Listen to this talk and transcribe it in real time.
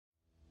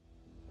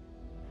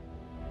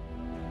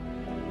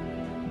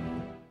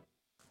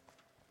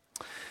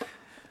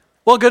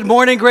Well, good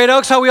morning, Great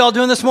Oaks. How are we all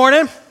doing this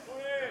morning?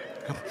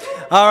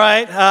 All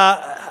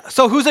right.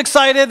 So who's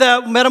excited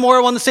that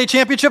Metamora won the state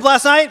championship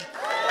last night?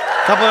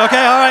 Couple. Okay.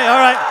 All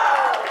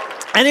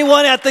right.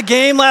 Anyone at the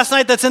game last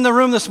night that's in the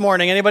room this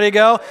morning? Anybody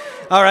go?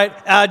 All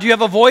right. Do you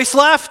have a voice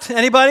left?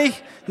 Anybody?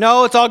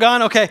 No, it's all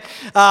gone? Okay.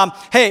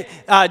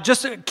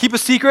 Just keep a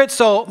secret.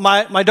 So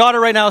my daughter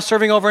right now is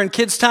serving over in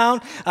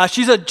Kidstown.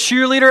 She's a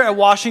cheerleader at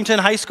Washington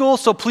High School,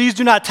 so please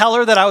do not tell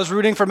her that I was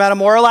rooting for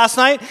Metamora last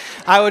night.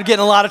 I would get in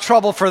a lot of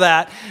trouble for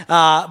that.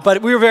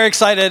 But we were very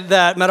excited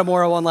that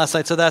Metamora won last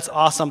night, so that's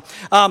awesome.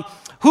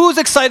 Who's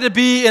excited to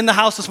be in the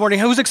house this morning?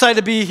 Who's excited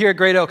to be here at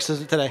Great Oaks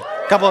today?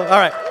 All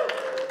right.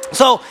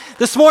 So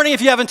this morning,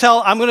 if you haven't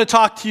told, I'm going to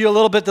talk to you a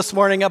little bit this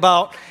morning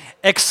about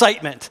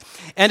excitement.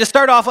 And to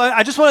start off,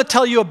 I just want to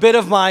tell you a bit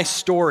of my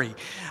story.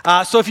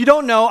 So if you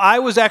don't know, I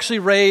was actually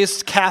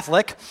raised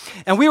Catholic,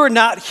 and we were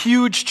not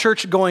huge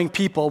church-going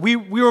people. We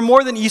were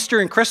more than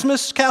Easter and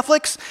Christmas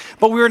Catholics,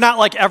 but we were not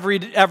like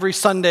every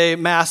Sunday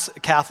Mass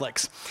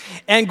Catholics.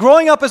 And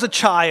growing up as a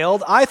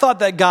child, I thought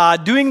that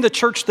God, doing the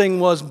church thing,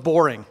 was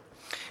boring.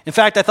 In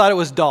fact, I thought it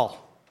was dull.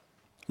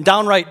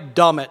 Downright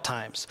dumb at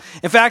times.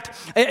 In fact,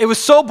 it was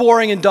so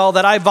boring and dull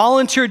that I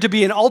volunteered to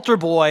be an altar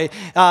boy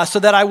so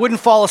that I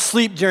wouldn't fall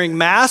asleep during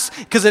Mass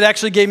because it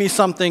actually gave me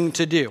something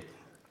to do.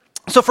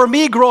 So for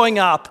me growing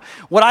up,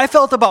 what I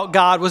felt about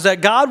God was that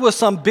God was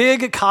some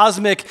big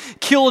cosmic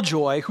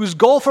killjoy whose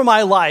goal for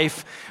my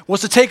life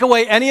was to take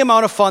away any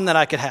amount of fun that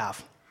I could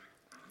have.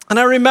 And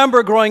I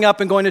remember growing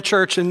up and going to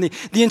church, and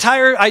the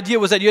entire idea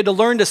was that you had to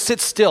learn to sit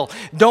still.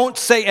 Don't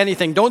say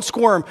anything. Don't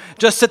squirm.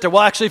 Just sit there.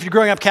 Well, actually, if you're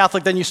growing up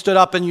Catholic, then you stood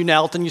up and you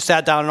knelt and you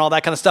sat down and all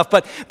that kind of stuff.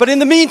 But in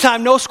the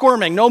meantime, no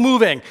squirming, no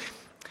moving.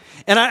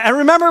 And I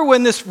remember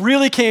when this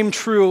really came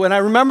true, and I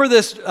remember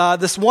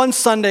this one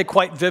Sunday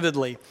quite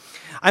vividly.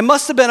 I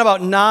must have been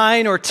about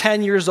 9 or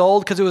 10 years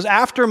old because it was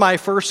after my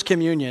first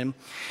communion.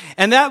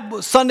 And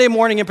that Sunday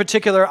morning in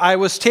particular, I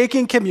was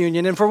taking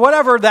communion. And for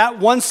whatever that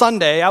one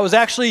Sunday, I was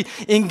actually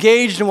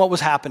engaged in what was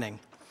happening.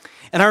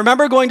 And I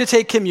remember going to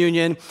take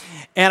communion,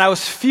 and I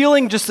was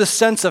feeling just a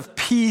sense of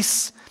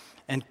peace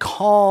and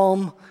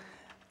calm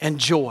and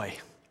joy.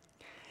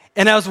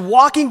 And I was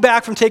walking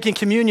back from taking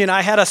communion,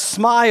 I had a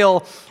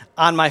smile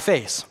on my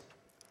face.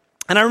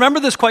 And I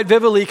remember this quite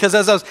vividly because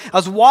as I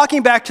was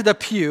walking back to the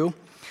pew,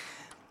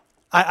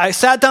 I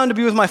sat down to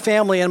be with my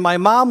family, and my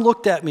mom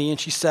looked at me and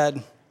she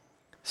said,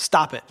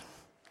 "Stop it.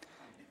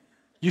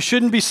 You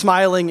shouldn't be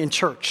smiling in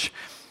church.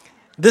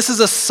 This is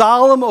a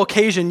solemn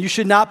occasion. You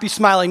should not be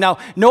smiling." Now,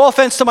 no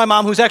offense to my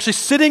mom, who's actually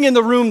sitting in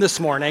the room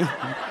this morning.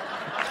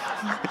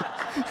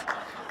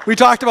 We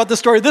talked about this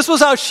story. This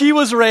was how she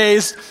was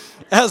raised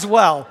as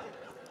well.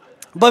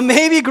 But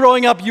maybe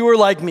growing up, you were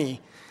like me.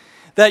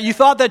 That you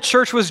thought that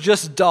church was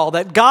just dull,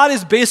 that God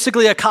is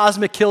basically a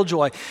cosmic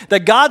killjoy,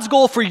 that God's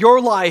goal for your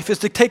life is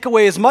to take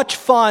away as much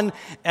fun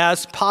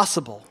as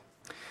possible.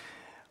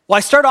 Well,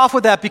 I start off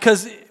with that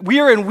because we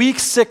are in week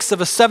 6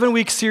 of a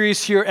 7-week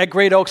series here at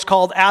Great Oaks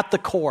called At the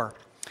Core.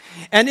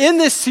 And in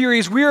this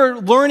series, we are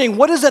learning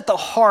what is at the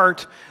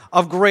heart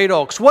of Great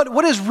Oaks,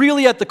 what is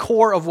really at the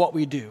core of what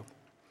we do.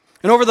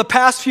 And over the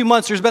past few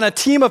months, there's been a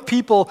team of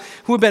people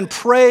who have been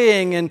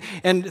praying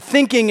and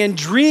thinking and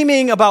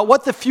dreaming about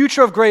what the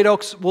future of Great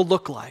Oaks will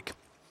look like.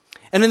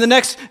 And in the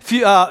next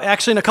few,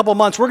 actually in a couple of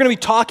months, we're going to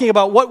be talking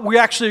about what we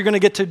actually are going to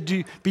get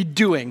to be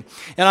doing.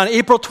 And on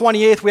April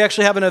 28th, we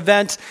actually have an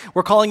event.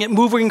 We're calling it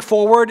Moving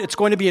Forward. It's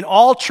going to be an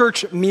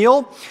all-church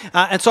meal.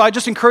 And so I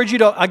just encourage you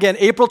to, again,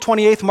 April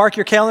 28th, mark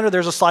your calendar.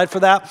 There's a slide for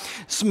that.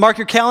 So mark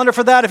your calendar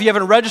for that. If you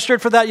haven't registered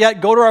for that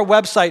yet, go to our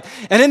website.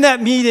 And in that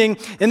meeting,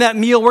 in that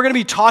meal, we're going to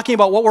be talking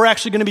about what we're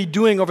actually going to be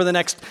doing over the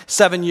next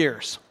 7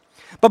 years.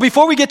 But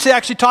before we get to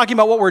actually talking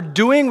about what we're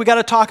doing, we got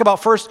to talk about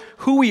first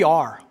who we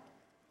are.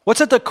 What's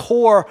at the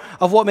core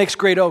of what makes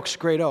Great Oaks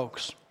Great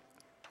Oaks?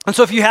 And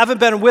so if you haven't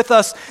been with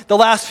us the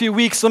last few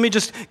weeks, let me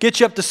just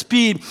get you up to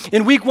speed.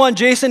 In week 1,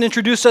 Jason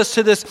introduced us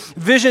to this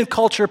vision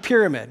culture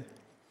pyramid.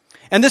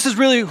 And this is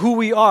really who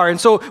we are.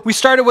 And so we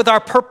started with our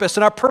purpose,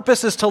 and our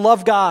purpose is to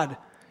love God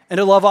and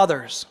to love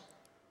others.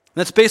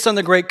 And that's based on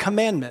the Great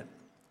Commandment.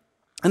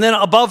 And then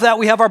above that,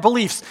 we have our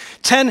beliefs,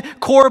 10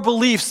 core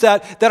beliefs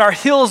that are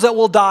hills that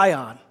we'll die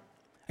on.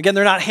 Again,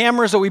 they're not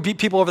hammers that we beat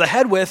people over the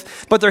head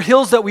with, but they're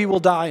hills that we will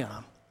die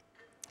on.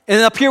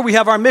 And up here we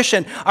have our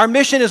mission. Our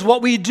mission is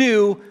what we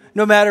do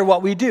no matter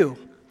what we do.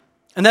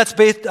 And that's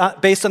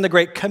based on the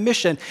Great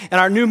Commission.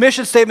 And our new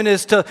mission statement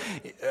is to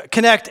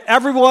connect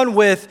everyone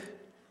with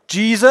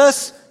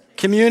Jesus,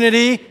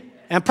 community,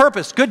 and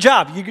purpose. Good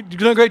job. You're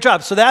doing a great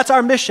job. So that's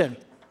our mission.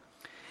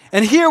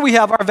 And here we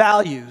have our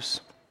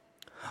values.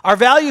 Our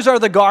values are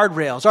the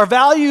guardrails. Our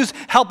values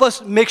help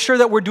us make sure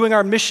that we're doing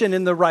our mission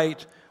in the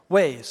right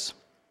ways.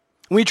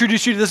 We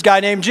introduce you to this guy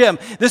named Jim.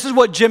 This is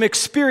what Jim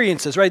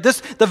experiences, right?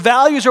 The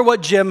values are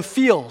what Jim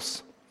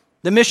feels.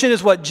 The mission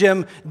is what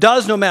Jim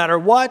does no matter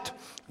what.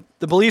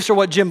 The beliefs are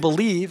what Jim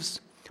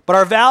believes. But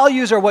our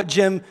values are what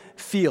Jim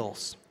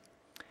feels.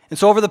 And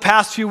so over the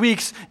past few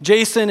weeks,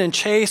 Jason and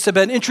Chase have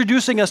been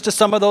introducing us to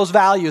some of those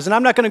values. And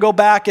I'm not going to go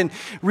back and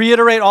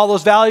reiterate all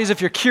those values.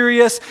 If you're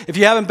curious, if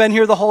you haven't been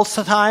here the whole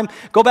time,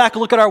 go back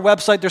and look at our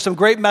website. There's some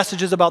great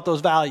messages about those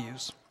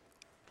values.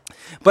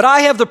 But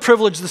I have the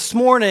privilege this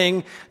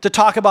morning to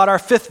talk about our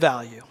fifth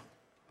value.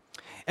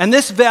 And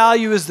this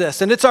value is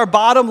this, and it's our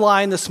bottom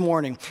line this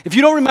morning. If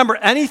you don't remember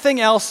anything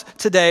else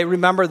today,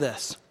 remember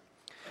this.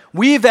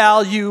 We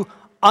value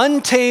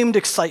untamed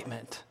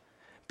excitement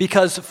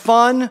because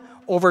fun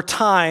over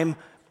time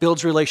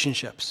builds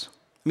relationships.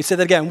 Let me say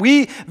that again.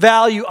 We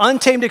value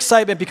untamed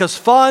excitement because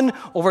fun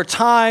over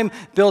time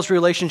builds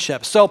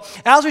relationships. So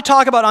as we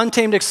talk about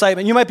untamed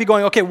excitement, you might be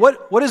going, okay,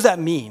 what does that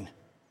mean?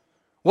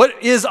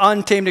 What is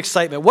untamed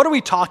excitement? What are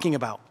we talking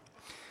about?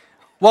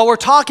 Well, we're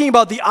talking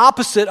about the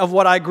opposite of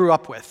what I grew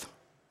up with.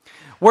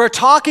 We're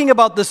talking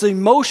about this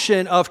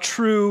emotion of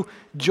true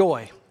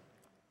joy.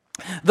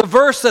 The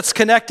verse that's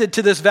connected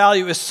to this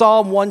value is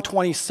Psalm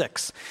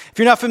 126. If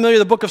you're not familiar,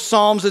 the book of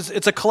Psalms,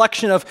 it's a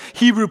collection of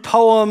Hebrew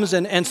poems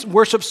and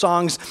worship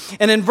songs.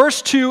 And in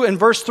verse 2 and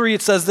verse 3,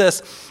 it says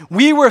this,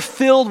 "We were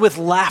filled with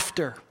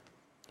laughter,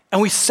 and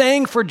we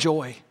sang for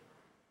joy.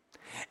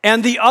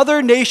 And the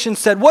other nations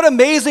said, 'What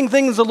amazing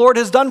things the Lord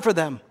has done for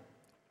them.'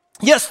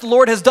 Yes, the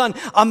Lord has done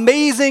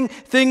amazing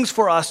things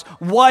for us.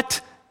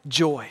 What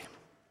joy."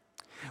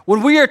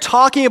 When we are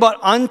talking about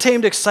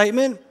untamed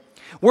excitement,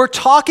 we're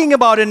talking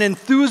about an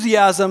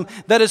enthusiasm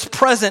that is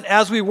present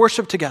as we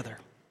worship together,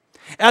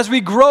 as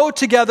we grow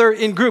together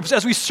in groups,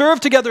 as we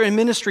serve together in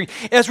ministry,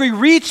 as we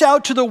reach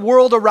out to the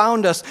world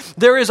around us.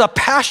 There is a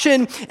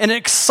passion and an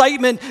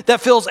excitement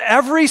that fills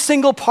every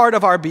single part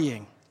of our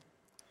being.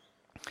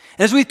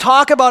 As we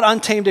talk about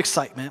untamed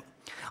excitement,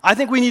 I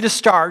think we need to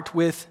start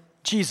with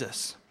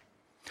Jesus.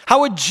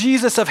 How would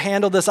Jesus have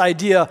handled this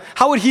idea?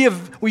 How would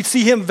we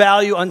see him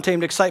value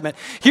untamed excitement?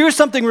 Here's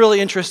something really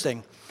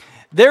interesting.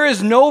 There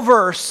is no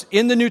verse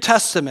in the New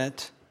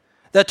Testament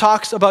that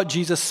talks about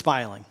Jesus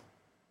smiling.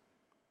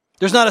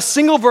 There's not a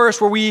single verse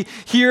where we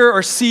hear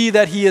or see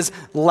that he is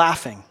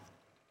laughing.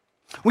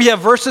 We have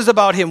verses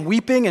about him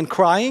weeping and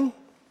crying.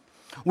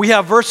 We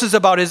have verses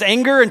about his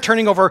anger and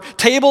turning over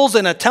tables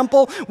in a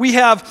temple. We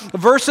have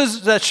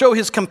verses that show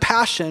his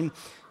compassion.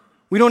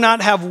 We do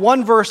not have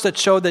one verse that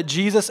showed that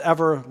Jesus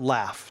ever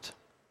laughed.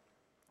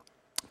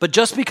 But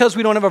just because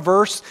we don't have a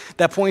verse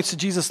that points to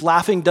Jesus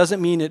laughing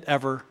doesn't mean it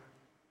never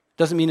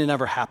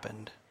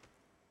happened.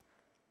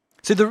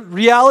 See, the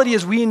reality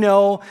is we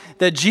know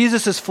that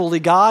Jesus is fully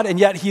God, and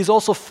yet he's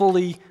also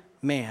fully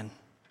man.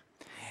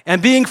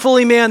 And being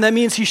fully man, that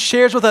means he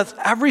shares with us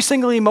every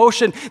single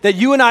emotion that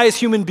you and I as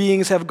human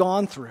beings have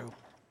gone through.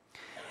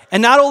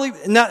 And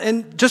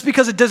just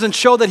because it doesn't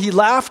show that he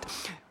laughed,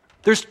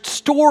 there's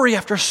story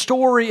after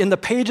story in the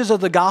pages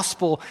of the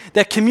gospel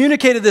that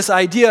communicated this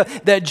idea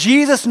that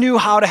Jesus knew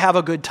how to have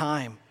a good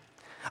time.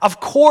 Of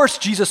course,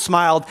 Jesus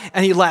smiled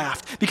and he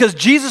laughed because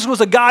Jesus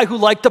was a guy who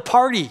liked to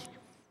party.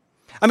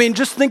 I mean,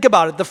 just think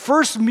about it. The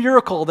first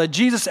miracle that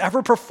Jesus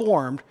ever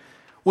performed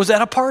was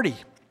at a party.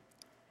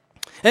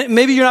 And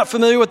maybe you're not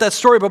familiar with that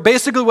story, but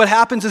basically what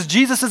happens is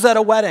Jesus is at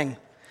a wedding.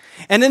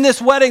 And in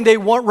this wedding, they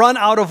run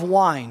out of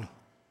wine.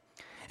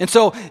 And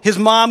so his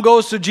mom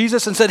goes to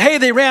Jesus and said, "Hey,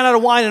 they ran out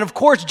of wine." And of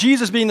course,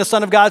 Jesus, being the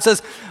Son of God,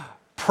 says,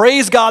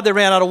 "Praise God they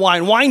ran out of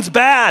wine. Wine's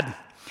bad.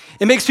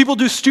 It makes people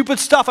do stupid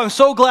stuff. I'm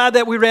so glad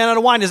that we ran out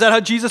of wine." Is that how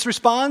Jesus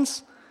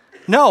responds?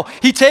 No.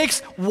 He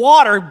takes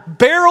water,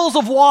 barrels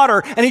of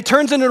water, and he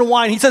turns it into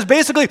wine. He says,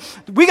 basically,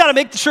 we got to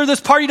make sure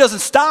this party doesn't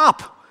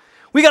stop.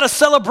 We got a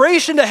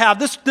celebration to have.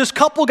 This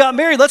couple got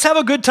married. Let's have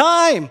a good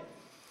time.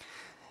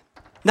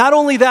 Not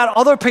only that,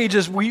 other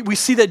pages, we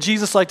see that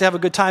Jesus liked to have a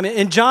good time.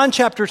 In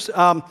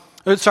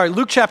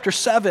Luke chapter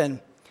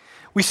 7,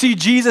 we see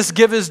Jesus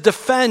give his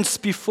defense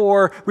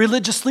before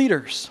religious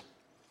leaders.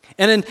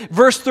 And in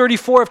verse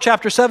 34 of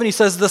chapter 7, he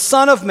says, "The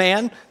Son of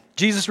Man,"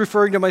 Jesus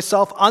referring to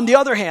himself, "on the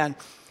other hand,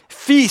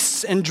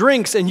 feasts and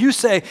drinks, and you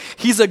say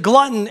he's a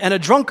glutton and a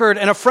drunkard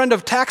and a friend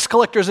of tax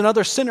collectors and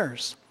other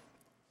sinners."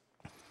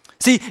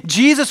 See,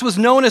 Jesus was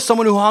known as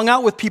someone who hung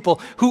out with people,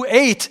 who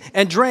ate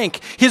and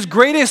drank. His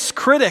greatest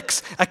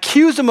critics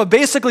accused him of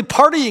basically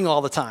partying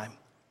all the time.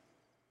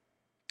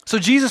 So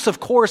Jesus, of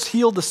course,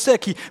 healed the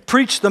sick. He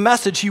preached the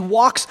message. He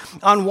walks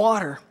on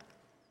water.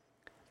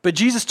 But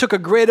Jesus took a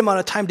great amount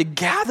of time to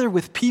gather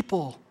with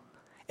people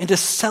and to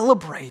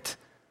celebrate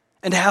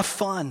and to have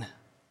fun.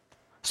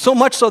 So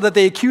much so that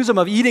they accuse him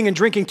of eating and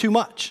drinking too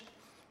much.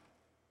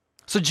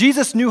 So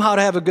Jesus knew how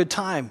to have a good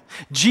time.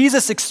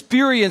 Jesus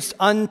experienced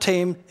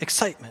untamed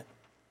excitement.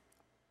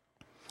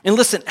 And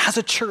listen, as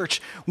a church,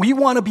 we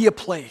want to be a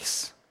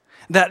place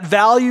that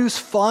values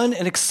fun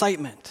and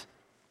excitement.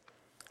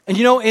 And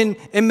you know, in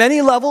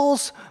many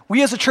levels,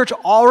 we as a church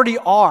already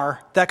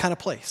are that kind of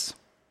place.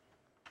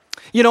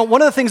 You know,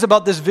 one of the things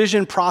about this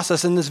vision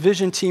process and this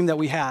vision team that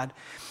we had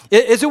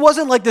is it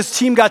wasn't like this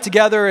team got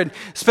together and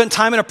spent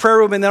time in a prayer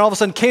room and then all of a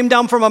sudden came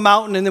down from a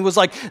mountain and it was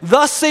like,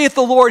 "Thus saith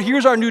the Lord,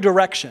 here's our new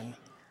direction."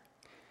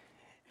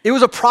 It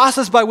was a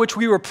process by which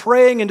we were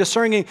praying and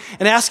discerning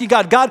and asking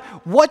God, "God,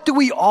 what do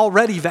we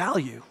already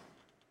value?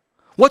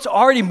 What's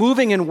already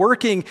moving and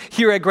working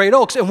here at Great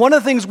Oaks? And one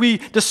of the things we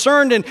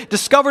discerned and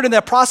discovered in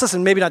that process,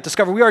 and maybe not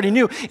discovered, we already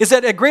knew, is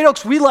that at Great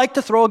Oaks, we like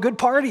to throw a good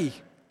party.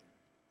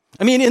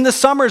 I mean, in the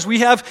summers, we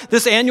have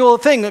this annual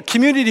thing, a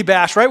community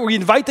bash, right? Where we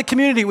invite the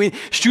community, we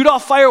shoot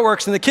off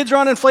fireworks, and the kids are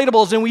on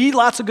inflatables, and we eat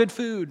lots of good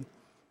food.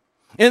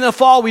 In the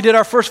fall, we did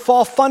our first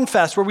Fall Fun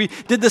Fest, where we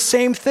did the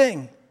same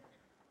thing.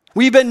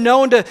 We've been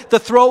known to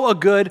throw a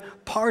good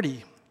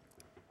party.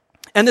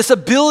 And this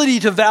ability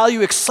to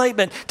value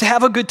excitement, to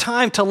have a good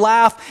time, to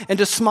laugh, and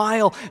to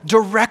smile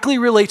directly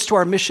relates to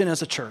our mission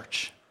as a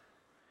church.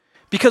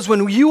 Because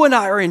when you and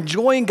I are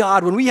enjoying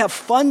God, when we have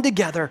fun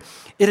together,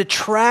 it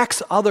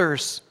attracts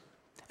others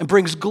and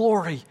brings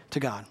glory to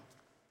God.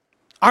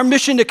 Our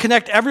mission to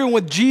connect everyone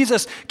with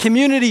Jesus,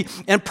 community,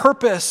 and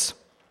purpose.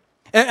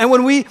 And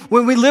when we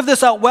live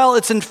this out well,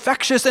 it's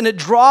infectious and it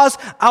draws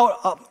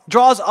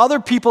other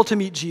people to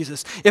meet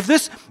Jesus. If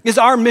this is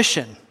our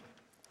mission,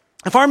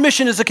 if our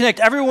mission is to connect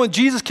everyone with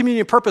Jesus, community,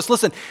 and purpose,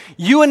 listen,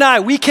 you and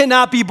I, we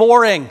cannot be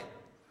boring.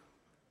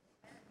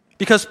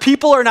 Because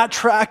people are not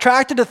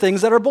attracted to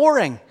things that are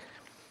boring.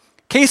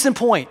 Case in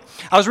point,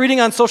 I was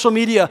reading on social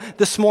media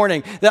this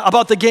morning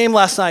about the game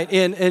last night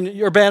in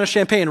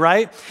Urbana-Champaign,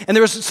 right? And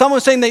there was someone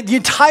saying that the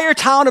entire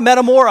town of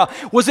Metamora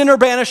was in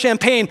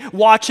Urbana-Champaign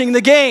watching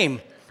the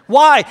game.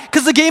 Why?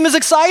 Because the game is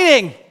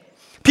exciting.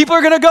 People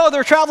are going to go.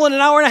 They're traveling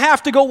an hour and a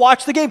half to go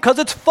watch the game because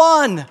it's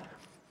fun.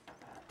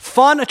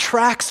 Fun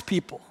attracts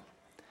people.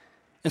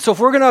 And so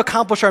if we're going to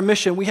accomplish our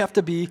mission, we have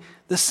to be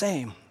the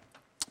same.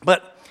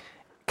 But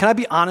can I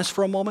be honest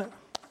for a moment?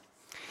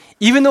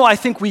 Even though I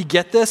think we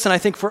get this, and I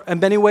think in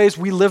many ways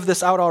we live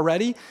this out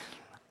already,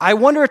 I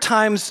wonder at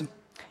times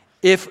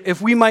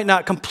if we might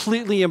not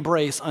completely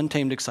embrace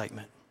untamed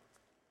excitement.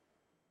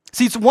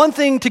 See, it's one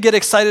thing to get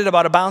excited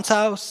about a bounce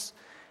house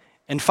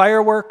and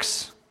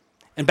fireworks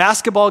and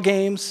basketball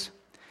games.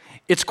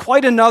 It's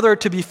quite another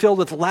to be filled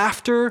with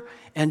laughter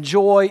and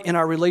joy in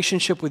our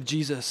relationship with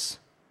Jesus,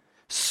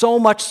 so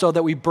much so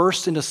that we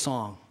burst into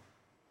song.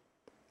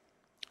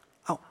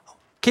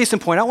 Case in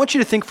point, I want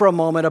you to think for a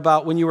moment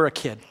about when you were a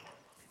kid.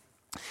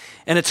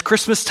 And it's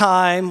Christmas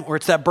time, or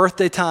it's that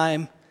birthday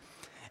time,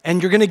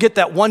 and you're going to get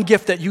that one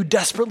gift that you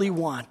desperately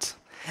want.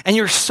 And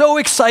you're so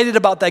excited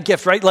about that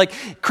gift, right?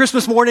 Like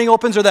Christmas morning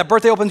opens or that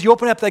birthday opens, you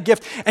open up that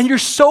gift, and you're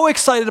so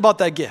excited about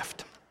that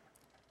gift.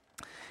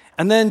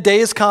 And then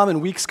days come,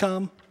 and weeks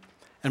come,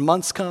 and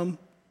months come,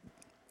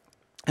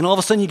 and all of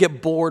a sudden you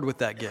get bored with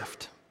that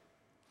gift.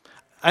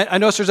 I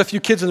notice there's a few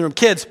kids in the room.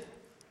 Kids,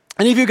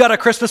 any of you got a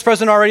Christmas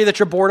present already that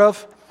you're bored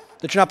of,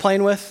 that you're not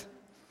playing with,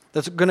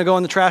 that's going to go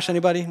in the trash?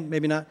 Anybody?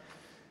 Maybe not.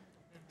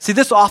 See,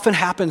 this often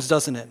happens,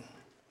 doesn't it?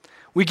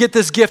 We get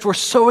this gift, we're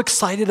so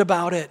excited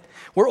about it,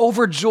 we're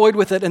overjoyed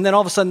with it, and then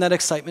all of a sudden that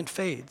excitement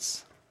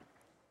fades.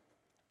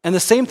 And the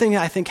same thing,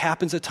 I think,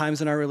 happens at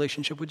times in our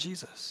relationship with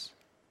Jesus.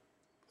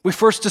 We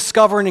first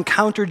discover and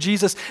encounter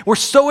Jesus, we're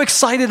so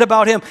excited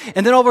about him,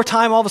 and then over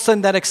time, all of a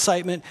sudden that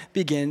excitement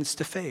begins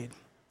to fade.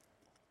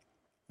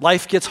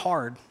 Life gets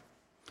hard.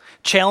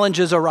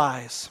 Challenges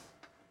arise.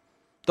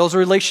 Those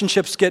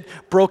relationships get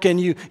broken.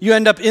 You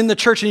end up in the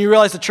church and you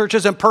realize the church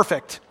isn't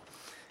perfect.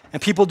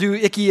 And people do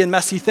icky and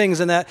messy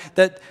things, and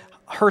that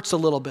hurts a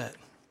little bit.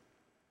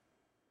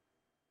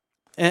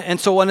 And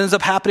so what ends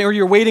up happening, or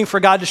you're waiting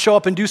for God to show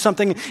up and do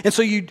something, and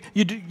so you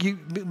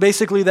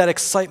basically that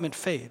excitement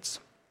fades.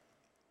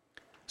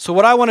 So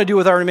what I want to do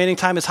with our remaining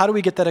time is, how do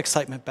we get that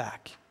excitement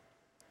back?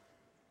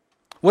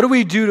 What do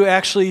we do to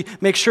actually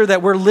make sure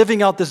that we're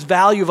living out this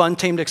value of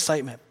untamed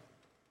excitement?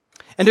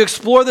 And to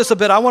explore this a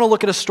bit, I want to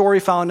look at a story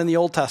found in the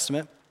Old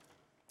Testament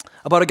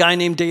about a guy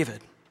named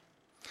David,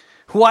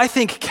 who I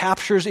think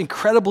captures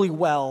incredibly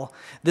well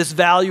this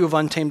value of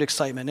untamed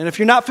excitement. And if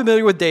you're not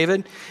familiar with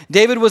David,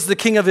 David was the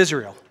king of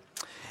Israel.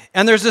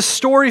 And there's this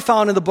story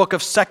found in the book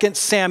of 2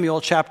 Samuel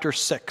chapter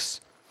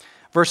 6,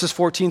 verses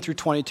 14 through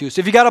 22. So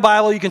if you got a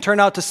Bible, you can turn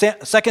out to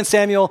 2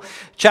 Samuel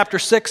chapter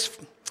 6.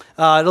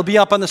 It'll be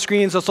up on the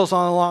screens. It's also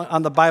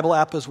on the Bible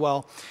app as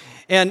well.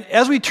 And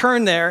as we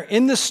turn there,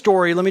 in this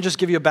story, let me just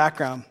give you a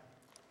background.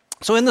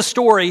 So in the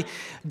story,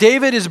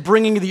 David is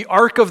bringing the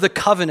Ark of the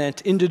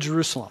Covenant into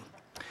Jerusalem.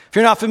 If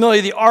you're not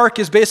familiar, the Ark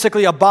is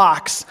basically a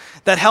box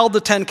that held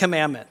the 10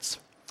 Commandments.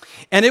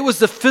 And it was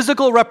the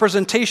physical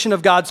representation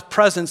of God's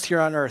presence here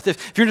on earth.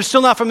 If you're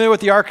still not familiar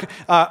with the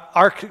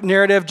Ark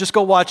narrative, just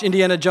go watch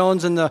Indiana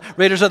Jones and the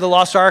Raiders of the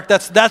Lost Ark.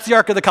 That's the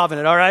Ark of the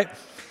Covenant, all right?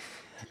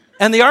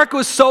 And the Ark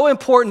was so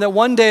important that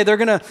one day they're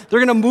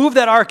gonna move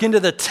that Ark into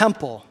the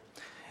temple.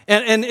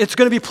 And it's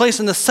going to be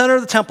placed in the center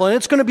of the temple, and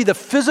it's going to be the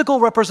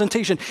physical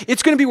representation.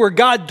 It's going to be where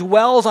God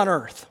dwells on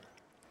earth.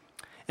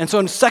 And so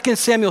in 2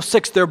 Samuel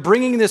 6, they're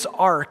bringing this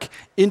ark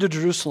into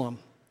Jerusalem.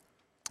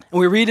 And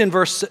we read in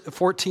verse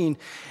 14,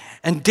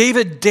 and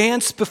David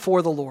danced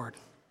before the Lord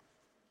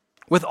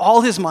with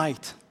all his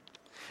might,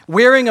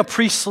 wearing a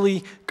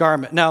priestly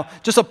garment. Now,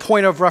 just a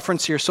point of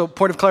reference here, so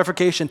point of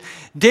clarification.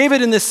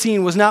 David in this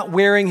scene was not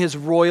wearing his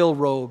royal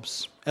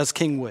robes as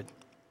king would,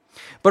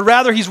 but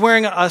rather he's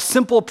wearing a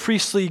simple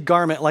priestly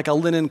garment like a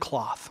linen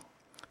cloth.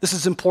 This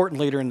is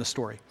important later in the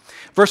story.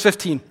 Verse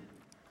 15,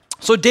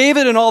 So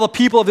David and all the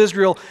people of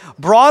Israel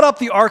brought up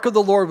the ark of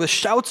the Lord with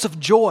shouts of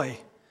joy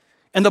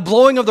and the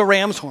blowing of the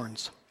ram's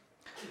horns.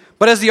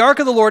 But as the ark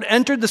of the Lord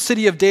entered the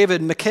city of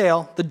David,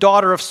 Michal, the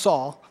daughter of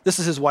Saul, this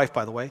is his wife,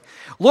 by the way,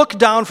 looked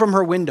down from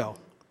her window.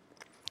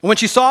 And when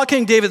she saw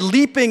King David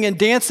leaping and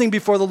dancing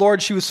before the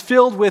Lord, she was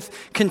filled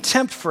with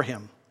contempt for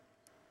him.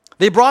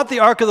 They brought the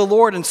ark of the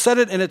Lord and set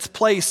it in its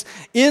place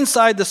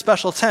inside the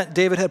special tent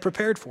David had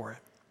prepared for it.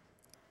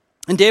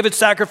 And David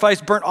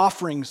sacrificed burnt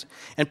offerings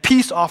and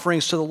peace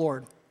offerings to the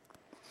Lord.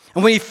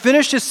 And when he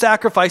finished his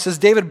sacrifices,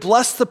 David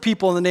blessed the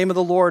people in the name of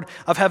the Lord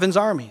of heaven's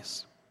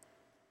armies.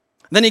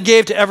 Then he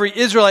gave to every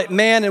Israelite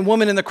man and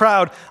woman in the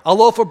crowd a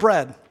loaf of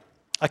bread,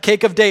 a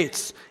cake of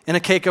dates, and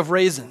a cake of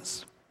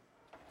raisins.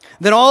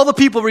 Then all the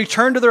people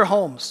returned to their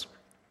homes.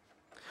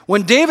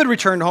 When David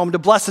returned home to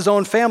bless his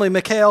own family,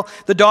 Michal,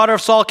 the daughter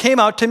of Saul, came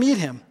out to meet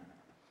him.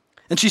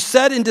 And she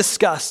said in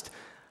disgust,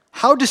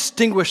 "How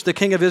distinguished the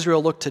king of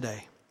Israel looked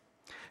today,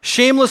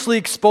 shamelessly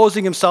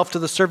exposing himself to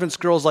the servants'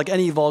 girls like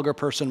any vulgar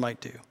person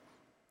might do."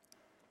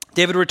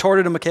 David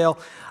retorted to Michal,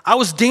 "I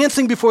was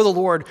dancing before the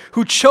Lord,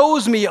 who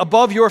chose me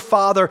above your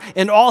father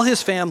and all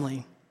his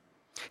family.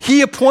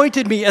 He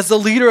appointed me as the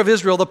leader of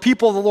Israel, the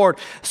people of the Lord,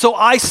 so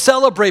I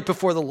celebrate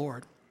before the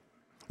Lord.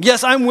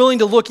 Yes, I'm willing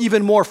to look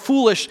even more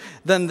foolish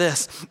than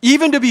this,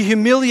 even to be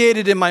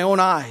humiliated in my own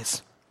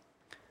eyes.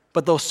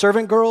 But those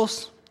servant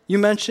girls you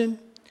mentioned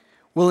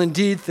will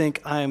indeed think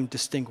I am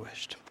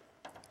distinguished."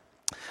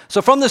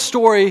 So from this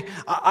story,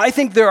 I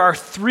think there are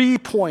 3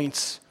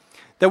 points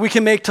that we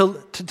can make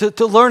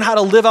to learn how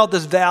to live out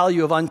this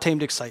value of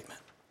untamed excitement.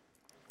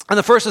 And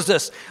the first is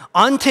this: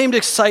 untamed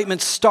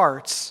excitement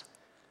starts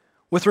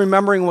with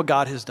remembering what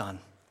God has done.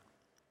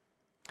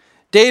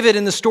 David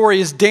in the story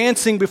is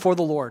dancing before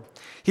the Lord.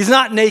 He's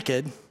not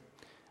naked,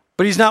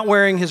 but he's not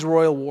wearing his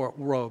royal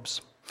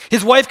robes.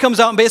 His wife comes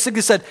out and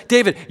basically said,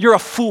 "David, you're a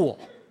fool.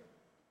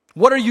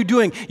 What are you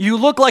doing? You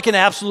look like an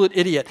absolute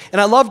idiot."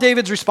 And I love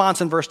David's response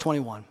in verse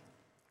 21.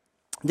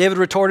 David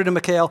retorted to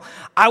Michal,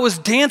 "I was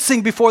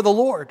dancing before the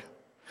Lord,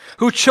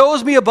 who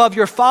chose me above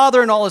your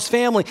father and all his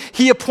family.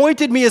 He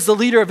appointed me as the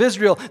leader of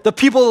Israel, the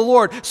people of the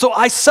Lord, so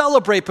I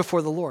celebrate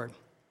before the Lord."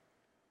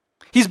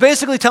 He's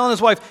basically telling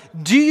his wife,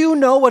 "Do you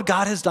know what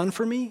God has done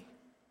for me?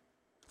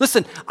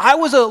 Listen, I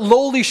was a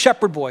lowly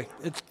shepherd boy."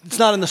 It's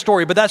not in the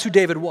story, but that's who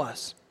David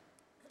was.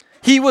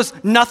 He was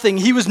nothing.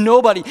 He was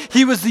nobody.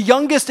 He was the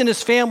youngest in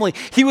his family.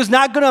 He was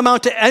not going to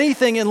amount to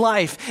anything in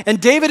life.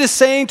 And David is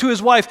saying to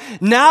his wife,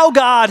 "Now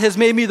God has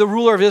made me the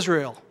ruler of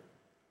Israel.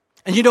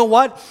 And you know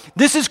what?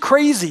 This is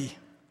crazy.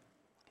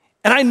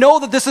 And I know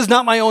that this is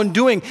not my own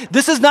doing.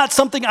 This is not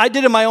something I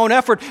did in my own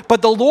effort,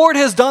 but the Lord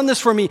has done this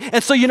for me.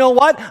 And so you know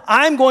what?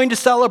 I'm going to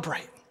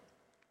celebrate."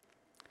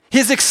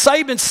 His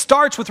excitement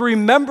starts with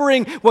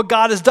remembering what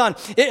God has done.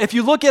 If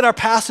you look at our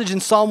passage in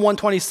Psalm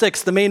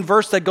 126, the main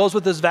verse that goes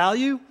with this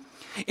value,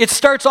 it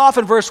starts off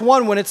in verse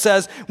 1 when it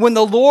says, "When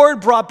the Lord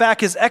brought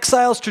back his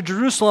exiles to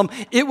Jerusalem,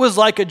 it was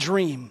like a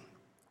dream."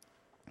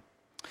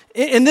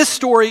 In this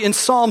story, in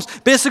Psalms,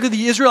 basically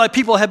the Israelite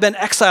people have been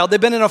exiled.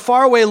 They've been in a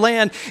faraway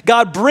land.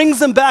 God brings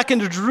them back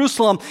into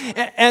Jerusalem,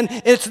 and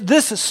it's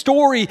this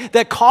story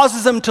that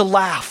causes them to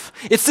laugh.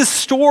 It's this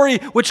story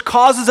which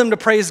causes them to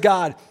praise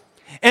God.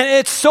 And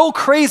it's so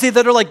crazy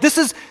that they're like, this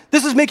is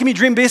making me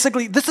dream.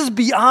 Basically, this is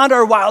beyond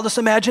our wildest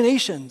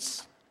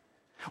imaginations.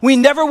 We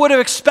never would have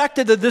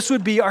expected that this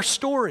would be our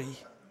story.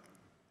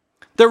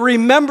 They're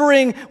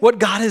remembering what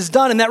God has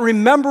done, and that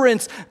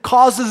remembrance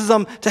causes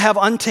them to have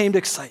untamed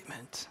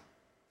excitement.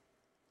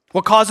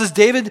 What causes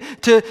David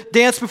to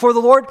dance before the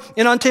Lord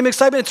in untamed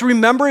excitement? It's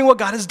remembering what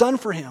God has done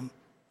for him.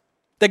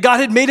 That God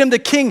had made him the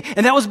king,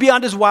 and that was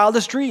beyond his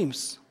wildest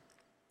dreams.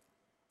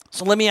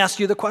 So let me ask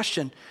you the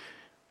question: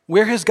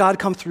 where has God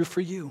come through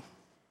for you?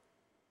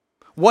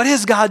 What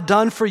has God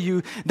done for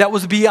you that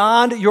was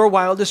beyond your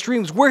wildest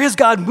dreams? Where has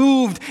God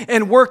moved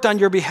and worked on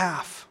your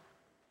behalf?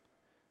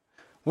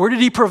 Where did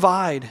he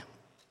provide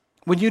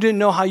when you didn't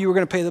know how you were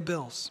going to pay the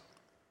bills?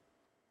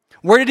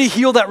 Where did he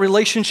heal that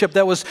relationship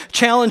that was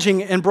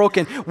challenging and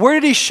broken? Where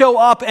did he show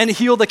up and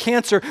heal the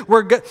cancer?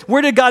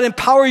 Where did God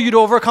empower you to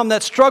overcome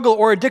that struggle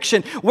or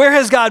addiction? Where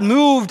has God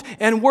moved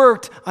and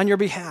worked on your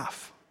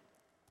behalf?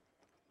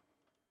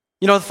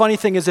 You know, the funny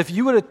thing is, if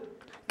you would have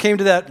came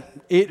to that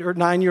 8 or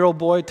 9-year-old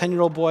boy,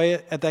 10-year-old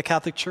boy at that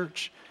Catholic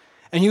church,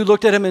 and you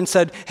looked at him and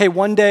said, "Hey,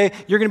 one day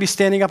you're going to be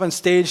standing up on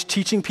stage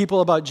teaching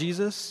people about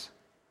Jesus,"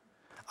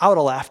 I would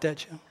have laughed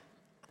at you.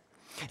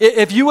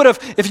 If you would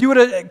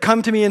have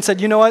come to me and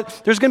said, "You know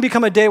what, there's going to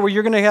become a day where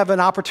you're going to have an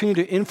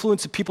opportunity to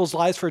influence people's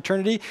lives for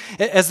eternity,"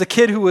 as the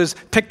kid who was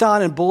picked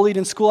on and bullied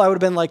in school, I would have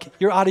been like,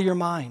 "You're out of your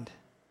mind."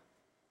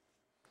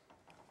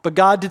 But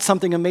God did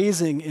something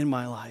amazing in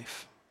my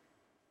life.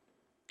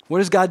 What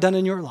has God done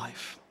in your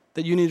life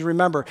that you need to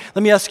remember?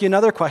 Let me ask you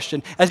another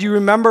question. As you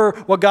remember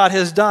what God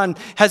has done,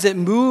 has it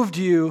moved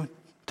you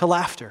to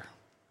laughter?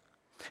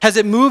 Has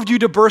it moved you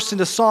to burst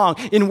into song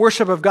in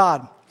worship of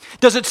God?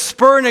 Does it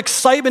spur an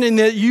excitement in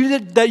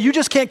that you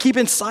just can't keep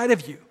inside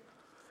of you?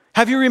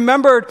 Have you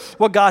remembered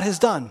what God has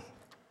done?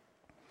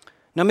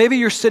 Now, maybe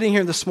you're sitting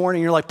here this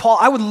morning and you're like, Paul,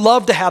 I would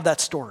love to have that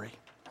story.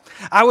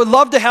 I would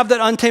love to have that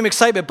untamed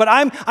excitement, but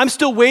I'm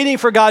still waiting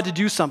for God to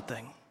do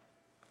something.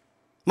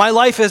 My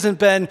life hasn't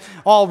been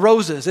all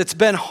roses. It's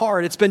been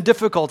hard. It's been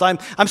difficult.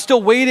 I'm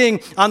still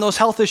waiting on those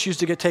health issues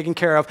to get taken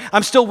care of.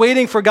 I'm still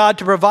waiting for God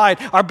to provide.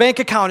 Our bank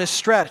account is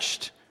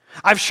stretched.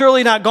 I've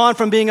surely not gone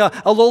from being a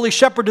lowly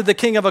shepherd to the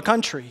king of a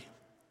country.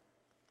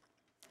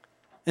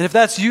 And if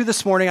that's you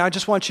this morning, I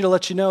just want you to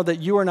let you know that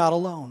you are not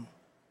alone.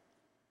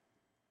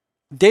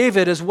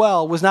 David as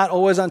well was not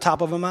always on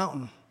top of a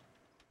mountain.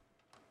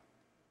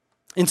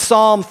 In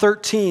Psalm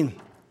 13,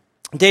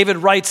 David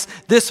writes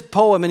this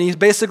poem, and he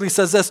basically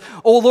says this,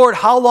 "O Lord,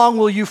 how long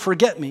will you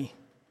forget me?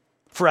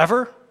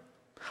 Forever?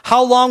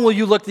 How long will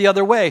you look the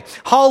other way?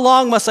 How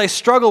long must I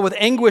struggle with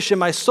anguish in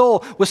my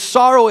soul, with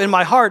sorrow in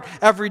my heart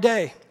every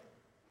day?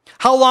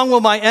 How long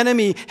will my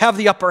enemy have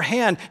the upper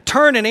hand?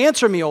 Turn and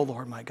answer me, O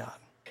Lord, my God.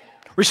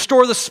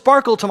 Restore the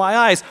sparkle to my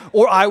eyes,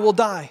 or I will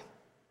die.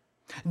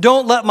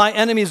 Don't let my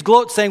enemies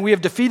gloat, saying we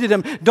have defeated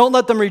him. Don't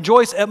let them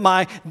rejoice at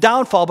my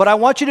downfall." But I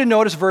want you to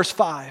notice verse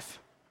 5.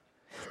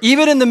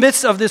 Even in the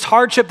midst of this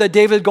hardship that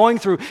David is going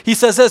through, he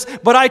says this,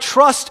 "But I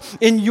trust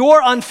in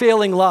your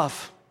unfailing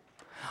love.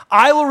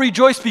 I will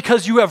rejoice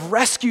because you have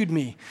rescued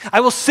me.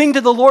 I will sing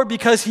to the Lord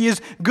because he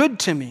is good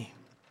to me."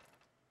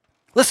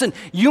 Listen,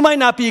 you might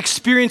not be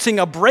experiencing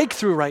a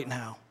breakthrough right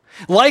now.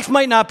 Life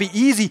might not be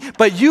easy,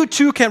 but you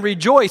too can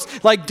rejoice.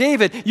 Like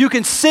David, you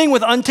can sing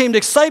with untamed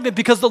excitement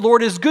because the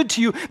Lord is good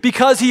to you,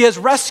 because he has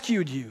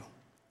rescued you.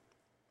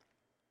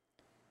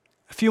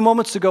 A few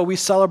moments ago, we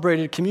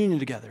celebrated communion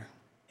together.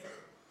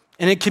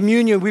 And in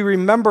communion, we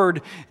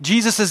remembered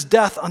Jesus'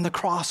 death on the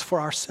cross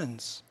for our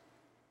sins.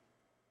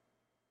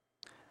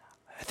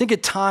 I think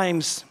at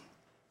times,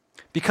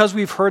 because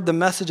we've heard the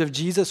message of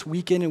Jesus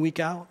week in and week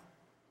out,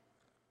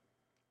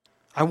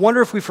 I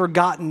wonder if we've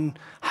forgotten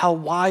how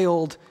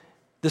wild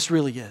this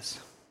really is.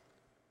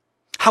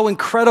 How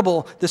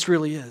incredible this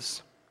really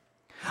is.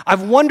 I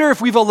wonder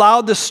if we've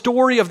allowed the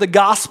story of the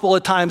gospel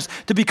at times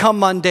to become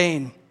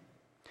mundane.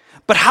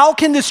 But how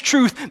can this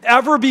truth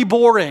ever be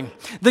boring?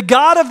 The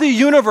God of the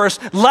universe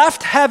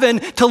left heaven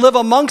to live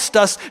amongst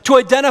us, to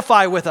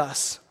identify with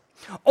us,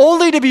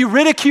 only to be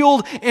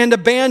ridiculed and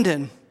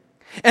abandoned.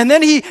 And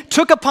then he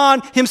took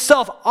upon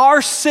himself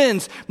our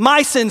sins,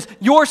 my sins,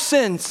 your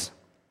sins.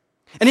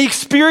 And he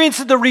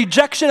experienced the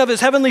rejection of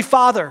his heavenly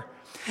Father.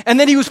 And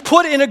then he was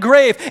put in a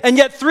grave. And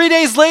yet 3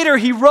 days later,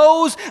 he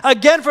rose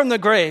again from the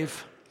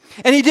grave.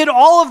 And he did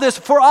all of this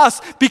for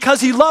us because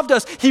he loved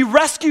us. He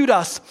rescued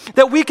us,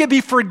 that we could be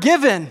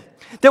forgiven,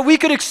 that we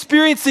could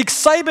experience the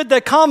excitement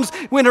that comes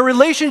in a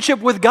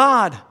relationship with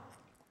God.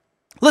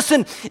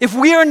 Listen, if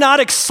we are not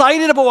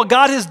excited about what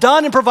God has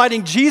done in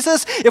providing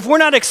Jesus, if we're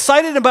not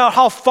excited about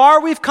how far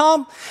we've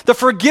come, the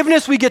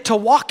forgiveness we get to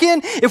walk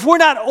in, if we're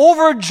not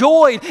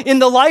overjoyed in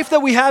the life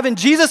that we have in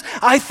Jesus,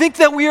 I think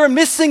that we are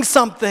missing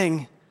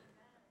something.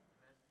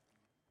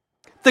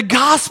 The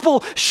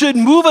gospel should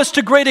move us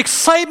to great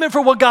excitement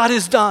for what God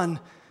has done.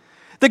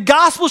 The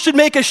gospel should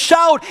make us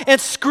shout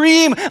and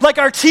scream like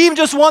our team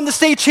just won the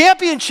state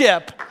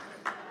championship,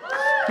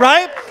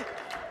 right?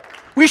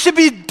 We should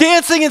be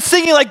dancing and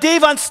singing like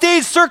Dave on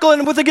stage,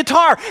 circling with a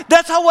guitar.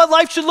 That's how what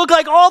life should look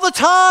like all the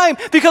time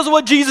because of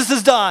what Jesus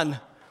has done.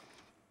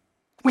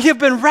 We have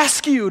been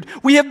rescued.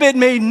 We have been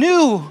made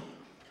new.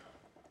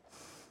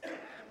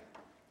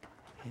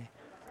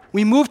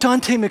 We move to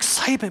untamed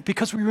excitement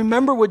because we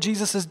remember what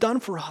Jesus has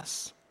done for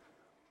us.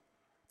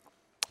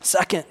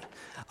 Second,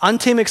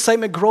 untamed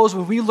excitement grows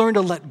when we learn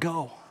to let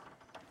go.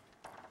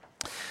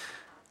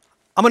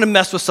 I'm going to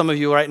mess with some of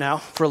you right now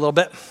for a little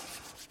bit.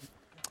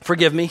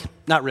 Forgive me,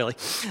 not really.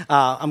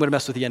 I'm going to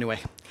mess with you anyway.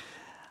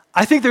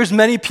 I think there's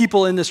many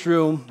people in this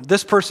room,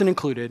 this person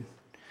included,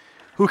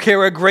 who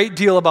care a great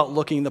deal about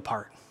looking the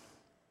part.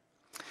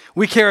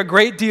 We care a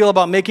great deal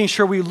about making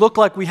sure we look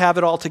like we have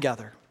it all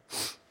together.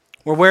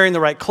 We're wearing the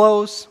right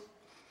clothes.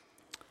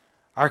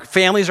 Our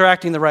families are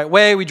acting the right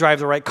way. We drive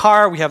the right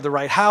car. We have the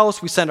right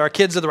house. We send our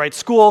kids to the right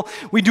school.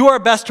 We do our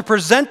best to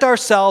present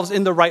ourselves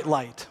in the right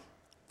light.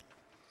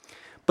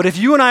 But if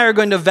you and I are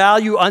going to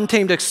value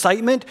untamed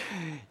excitement,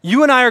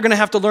 you and I are going to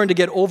have to learn to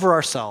get over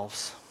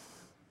ourselves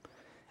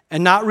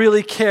and not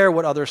really care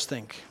what others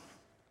think.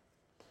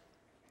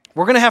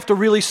 We're going to have to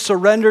really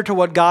surrender to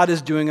what God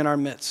is doing in our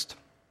midst.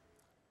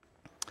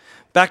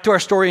 Back to our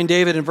story in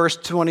David in verse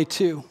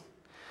 22.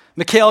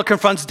 Michal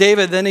confronts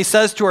David, then he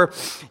says to her,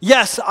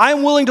 "Yes,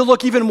 I'm willing to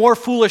look even more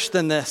foolish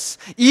than this,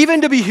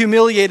 even to be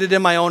humiliated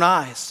in my own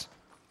eyes.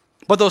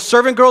 But those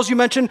servant girls you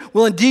mentioned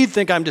will indeed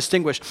think I'm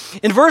distinguished."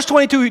 In verse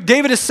 22,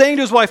 David is saying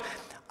to his wife,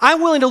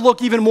 I'm willing to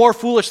look even more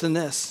foolish than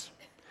this.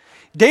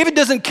 David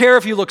doesn't care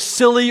if he looks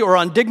silly or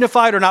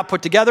undignified or not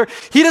put together.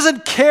 He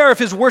doesn't care if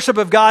his worship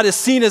of God is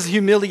seen as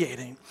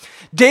humiliating.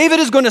 David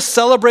is going to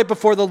celebrate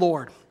before the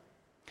Lord.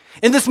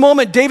 In this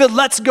moment, David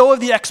lets go of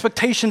the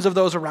expectations of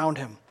those around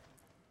him.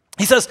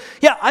 He says,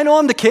 yeah, I know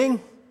I'm the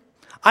king.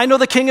 I know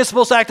the king is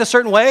supposed to act a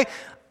certain way.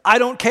 I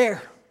don't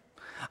care.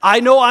 I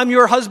know I'm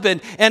your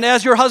husband, and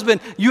as your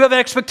husband, you have an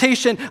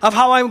expectation of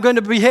how I'm going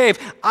to behave.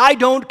 I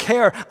don't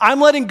care. I'm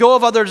letting go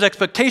of others'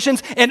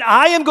 expectations, and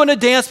I am going to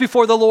dance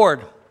before the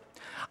Lord.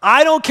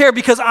 I don't care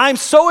because I'm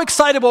so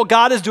excited about what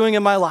God is doing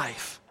in my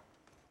life.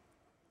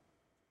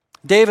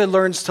 David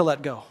learns to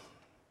let go.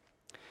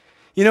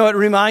 You know, it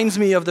reminds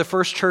me of the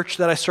first church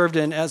that I served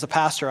in as a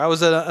pastor. I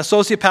was an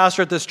associate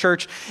pastor at this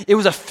church. It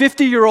was a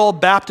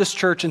 50-year-old Baptist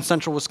church in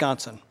central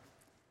Wisconsin.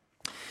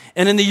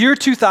 And in the year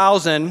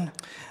 2000,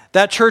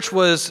 that church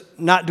was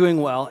not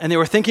doing well, and they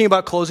were thinking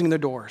about closing their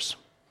doors.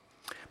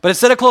 But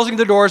instead of closing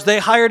their doors, they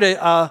hired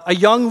a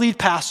young lead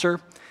pastor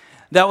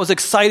that was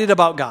excited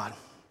about God.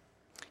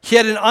 He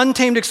had an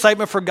untamed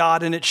excitement for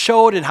God, and it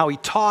showed in how he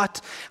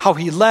taught, how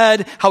he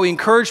led, how he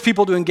encouraged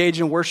people to engage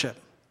in worship.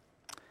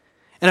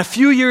 And a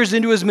few years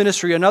into his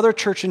ministry, another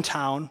church in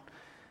town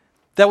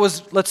that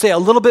was, let's say, a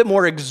little bit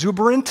more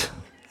exuberant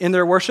in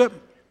their worship,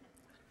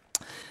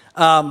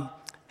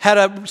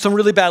 had some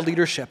really bad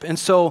leadership. And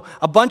so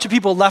a bunch of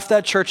people left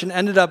that church and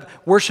ended up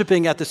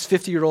worshiping at this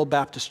 50-year-old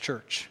Baptist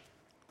church.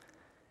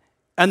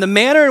 And the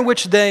manner in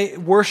which they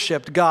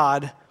worshiped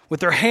God,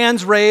 with their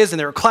hands raised and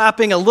they were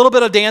clapping, a little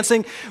bit of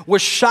dancing,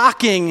 was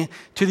shocking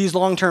to these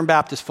long-term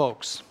Baptist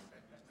folks.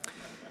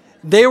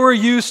 They were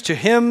used to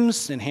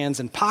hymns and hands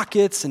in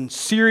pockets and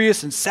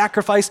serious and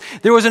sacrifice.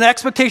 There was an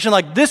expectation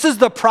like, this is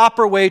the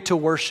proper way to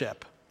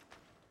worship.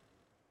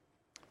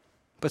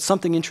 But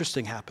something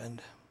interesting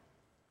happened.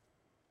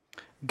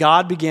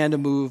 God began to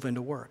move and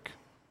to work.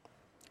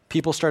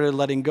 People started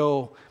letting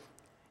go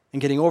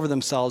and getting over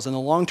themselves. And the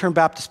long-term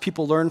Baptist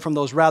people learned from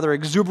those rather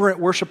exuberant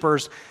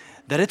worshipers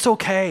that it's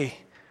okay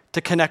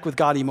to connect with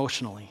God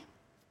emotionally.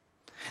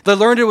 They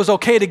learned it was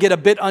okay to get a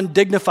bit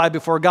undignified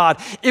before God.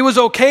 It was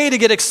okay to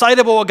get excited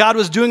about what God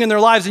was doing in their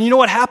lives. And you know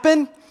what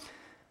happened?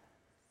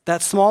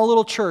 That small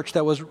little church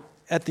that was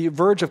at the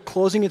verge of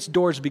closing its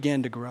doors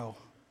began to grow.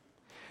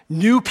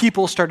 New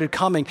people started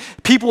coming.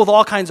 People with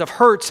all kinds of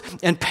hurts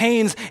and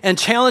pains and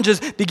challenges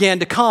began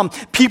to come.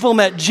 People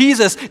met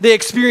Jesus. They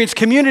experienced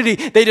community.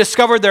 They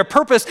discovered their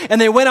purpose,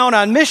 and they went out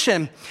on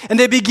mission. And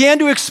they began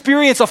to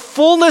experience a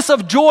fullness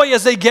of joy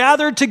as they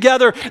gathered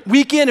together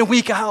week in and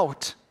week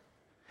out.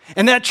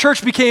 And that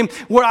church became,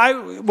 when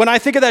I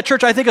think of that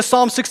church, I think of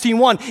Psalm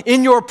 16:1.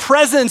 In your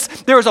presence,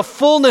 there is a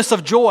fullness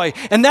of joy.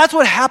 And that's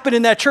what happened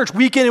in that church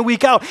week in and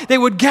week out. They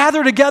would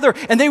gather together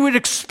and they would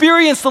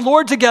experience the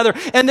Lord together,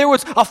 and there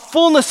was a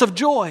fullness of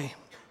joy.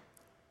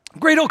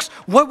 Great Oaks,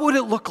 what would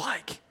it look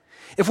like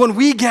if when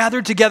we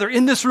gathered together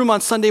in this room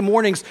on Sunday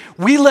mornings,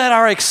 we let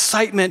our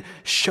excitement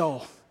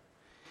show?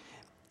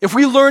 If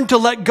we learned to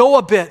let go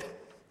a bit,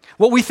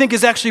 what we think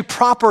is actually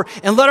proper,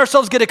 and let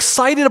ourselves get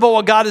excited about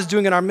what God is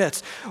doing in our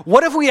midst.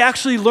 What if we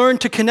actually learn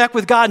to connect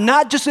with God,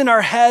 not just in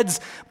our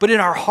heads, but in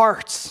our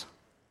hearts,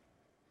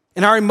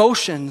 in our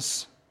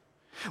emotions?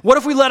 What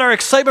if we let our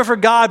excitement for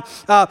God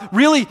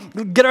really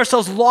get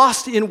ourselves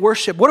lost in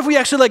worship? What if we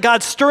actually let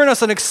God stir in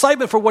us an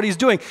excitement for what he's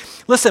doing?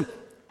 Listen,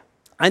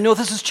 I know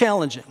this is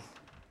challenging,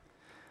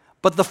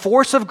 but the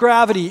force of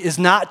gravity is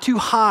not too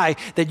high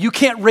that you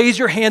can't raise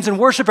your hands and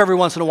worship every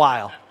once in a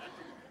while.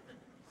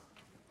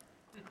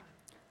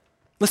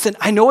 Listen,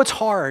 I know it's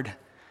hard,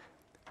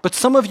 but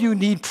some of you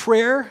need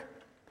prayer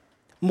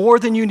more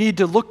than you need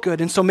to look good.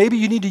 And so maybe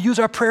you need to use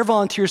our prayer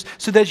volunteers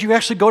so that you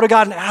actually go to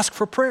God and ask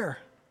for prayer.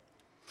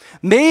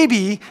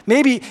 Maybe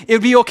it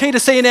would be okay to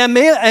say an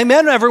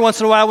amen every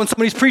once in a while when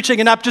somebody's preaching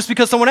and not just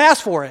because someone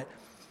asked for it.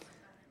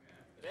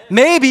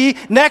 Maybe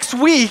next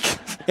week,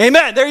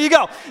 amen, there you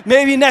go.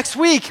 Maybe next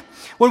week,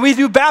 when we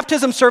do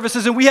baptism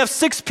services and we have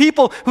 6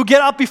 people who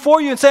get up before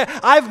you and say,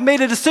 I've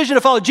made a decision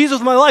to follow Jesus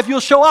with my life, you'll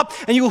show up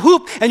and you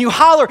hoop and you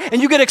holler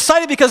and you get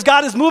excited because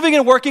God is moving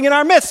and working in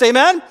our midst.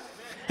 Amen?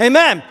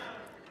 Amen.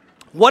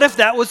 What if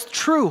that was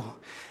true?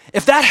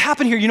 If that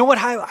happened here, you know what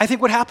I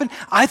think would happen?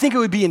 I think it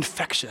would be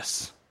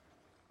infectious.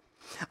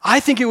 I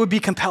think it would be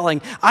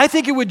compelling. I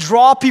think it would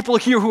draw people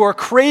here who are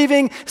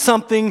craving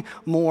something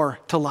more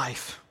to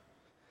life.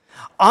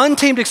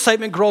 Untamed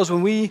excitement grows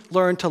when we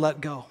learn to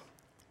let go.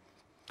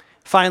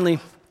 Finally,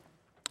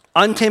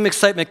 untamed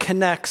excitement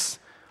connects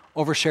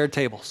over shared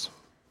tables.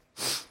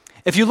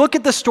 If you look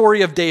at the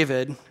story of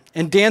David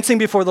and dancing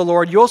before the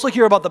Lord, you also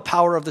hear about the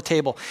power of the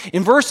table.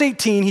 In verse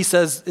 18, it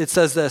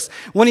says this: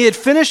 when he had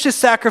finished his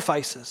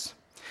sacrifices,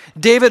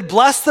 David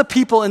blessed the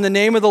people in the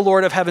name of the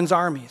Lord of heaven's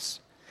armies.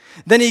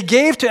 Then he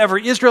gave to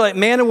every Israelite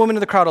man and woman in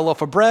the crowd a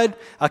loaf of bread,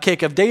 a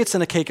cake of dates,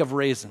 and a cake of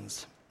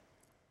raisins.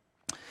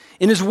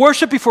 In his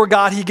worship before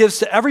God, he gives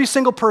to every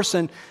single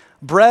person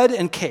bread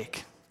and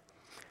cake.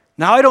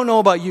 Now, I don't know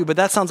about you, but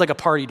that sounds like a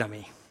party to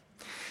me.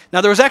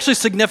 Now, there was actually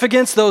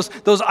significance. Those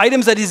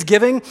items that he's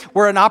giving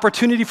were an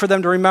opportunity for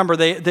them to remember.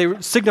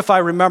 They signify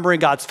remembering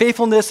God's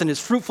faithfulness and his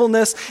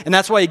fruitfulness, and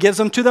that's why he gives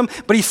them to them.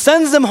 But he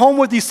sends them home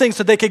with these things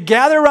so they could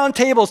gather around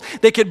tables,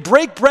 they could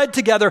break bread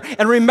together,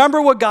 and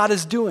remember what God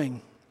is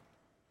doing.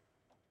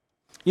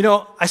 You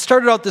know, I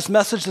started out this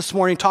message this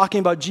morning talking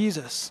about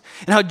Jesus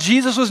and how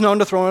Jesus was known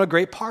to throw in a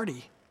great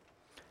party.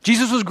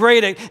 Jesus was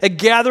great at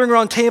gathering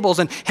around tables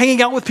and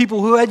hanging out with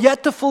people who had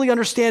yet to fully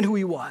understand who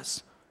he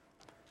was.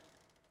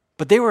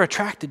 but they were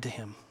attracted to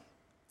him.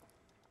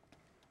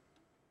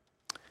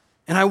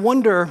 And I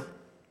wonder,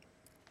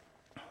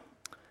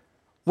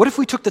 what if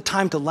we took the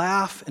time to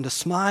laugh and to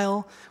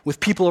smile with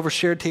people over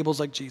shared tables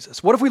like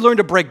Jesus? What if we learned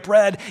to break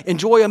bread,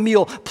 enjoy a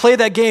meal, play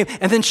that game,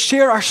 and then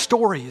share our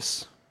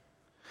stories?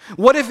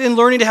 What if in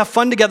learning to have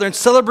fun together and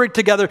celebrate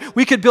together,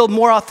 we could build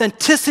more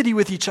authenticity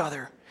with each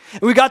other?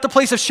 And we got the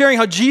place of sharing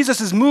how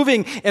Jesus is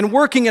moving and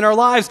working in our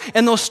lives,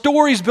 and those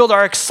stories build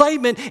our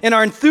excitement and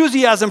our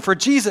enthusiasm for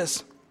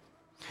Jesus.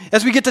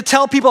 As we get to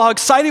tell people how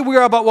excited we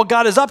are about what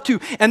God is up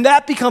to, and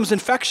that becomes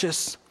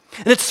infectious.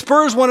 And it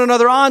spurs one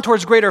another on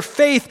towards greater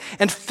faith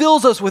and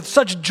fills us with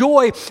such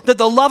joy that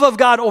the love of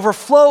God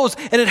overflows,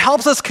 and it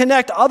helps us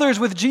connect others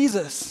with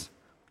Jesus.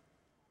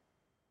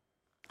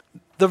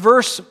 The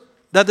verse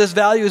that this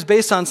value is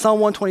based on, Psalm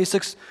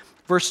 126,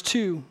 verse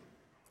 2,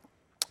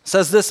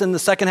 says this in the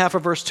second half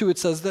of verse 2. It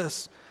says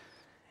this,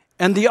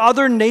 "And the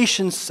other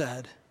nations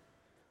said,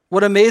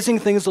 what amazing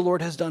things the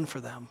Lord has done for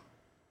them."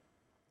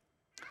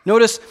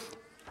 Notice,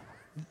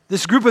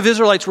 this group of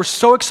Israelites were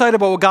so excited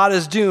about what God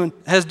has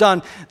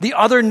done, the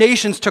other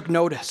nations took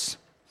notice.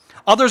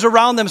 Others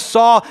around them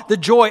saw the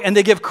joy, and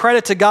they give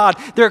credit to God.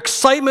 Their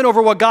excitement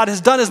over what God has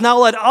done has now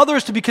led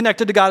others to be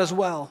connected to God as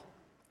well.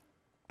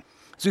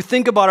 As we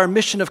think about our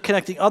mission of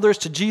connecting others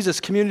to Jesus,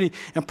 community,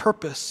 and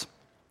purpose,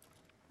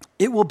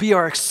 it will be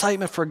our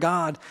excitement for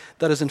God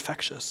that is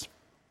infectious.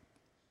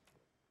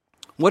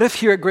 What if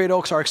here at Great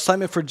Oaks, our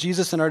excitement for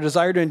Jesus and our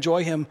desire to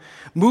enjoy him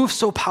moved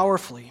so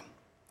powerfully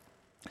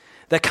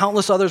that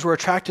countless others were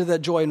attracted to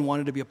that joy and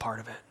wanted to be a part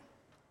of it?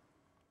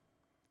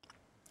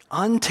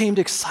 Untamed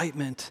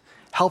excitement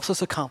helps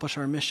us accomplish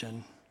our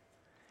mission.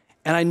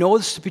 And I know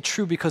this to be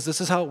true because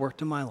this is how it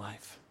worked in my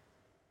life.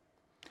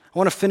 I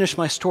want to finish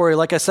my story.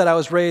 Like I said, I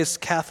was raised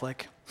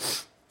Catholic.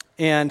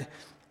 And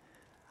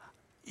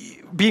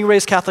being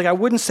raised Catholic, I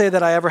wouldn't say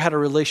that I ever had a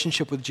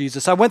relationship with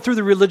Jesus. I went through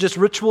the religious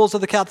rituals of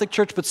the Catholic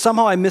Church, but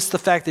somehow I missed the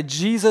fact that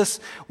Jesus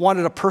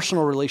wanted a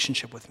personal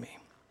relationship with me.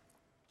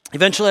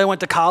 Eventually, I went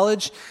to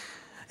college,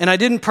 and I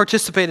didn't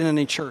participate in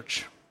any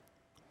church.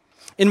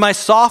 In my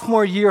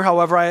sophomore year,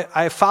 however,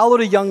 I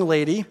followed a young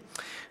lady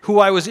who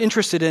I was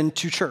interested in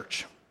to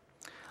church.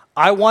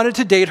 I wanted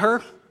to date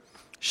her.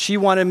 She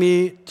wanted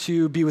me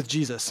to be with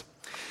Jesus.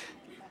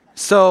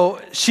 So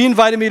she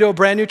invited me to a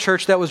brand new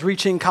church that was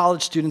reaching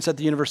college students at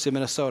the University of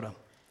Minnesota.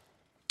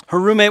 Her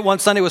roommate one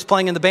Sunday was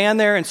playing in the band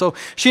there, and so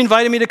she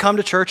invited me to come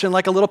to church, and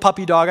like a little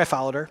puppy dog, I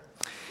followed her.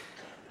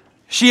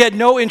 She had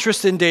no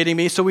interest in dating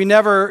me, so we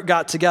never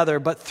got together,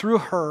 but through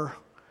her,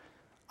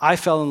 I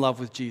fell in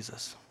love with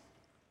Jesus.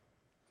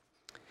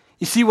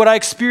 You see, what I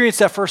experienced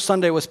that first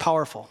Sunday was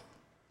powerful.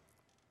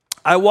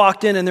 I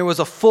walked in and there was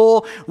a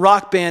full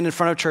rock band in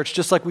front of church,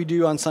 just like we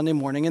do on Sunday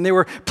morning, and they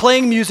were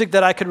playing music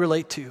that I could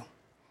relate to.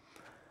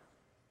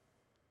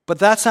 But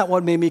that's not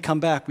what made me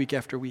come back week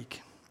after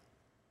week.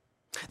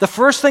 The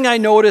first thing I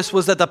noticed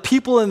was that the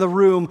people in the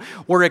room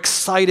were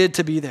excited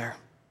to be there.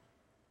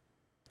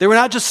 They were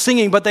not just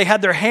singing, but they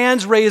had their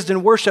hands raised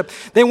in worship.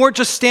 They weren't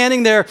just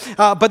standing there,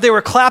 but they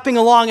were clapping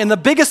along. And the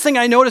biggest thing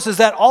I noticed is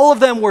that all of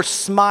them were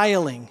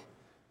smiling.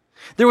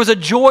 There was a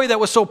joy that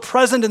was so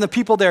present in the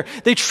people there.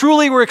 They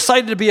truly were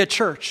excited to be at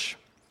church.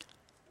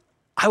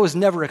 I was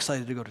never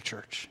excited to go to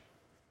church.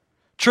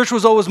 Church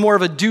was always more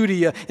of a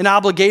duty, an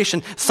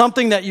obligation,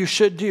 something that you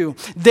should do.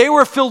 They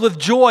were filled with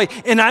joy,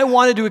 and I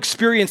wanted to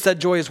experience that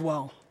joy as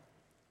well.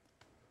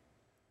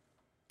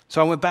 So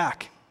I went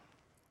back,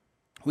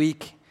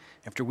 week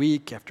after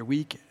week after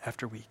week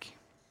after week.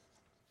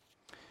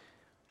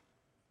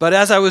 But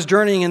as I was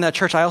journeying in that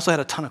church, I also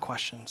had a ton of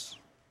questions.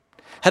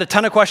 Had a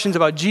ton of questions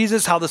about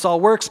Jesus, how this all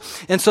works.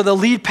 And so the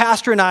lead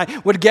pastor and I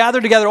would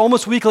gather together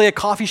almost weekly at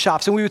coffee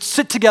shops, and we would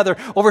sit together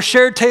over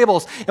shared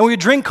tables, and we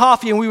would drink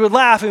coffee, and we would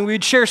laugh, and we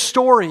would share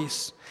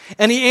stories.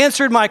 And he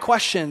answered my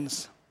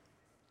questions.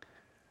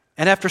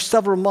 And after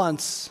several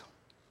months,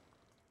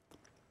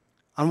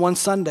 on one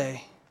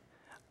Sunday,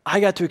 I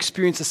got to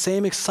experience the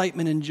same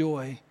excitement and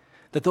joy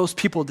that those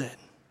people did.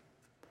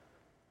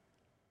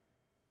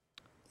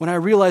 When I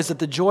realized that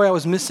the joy I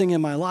was missing in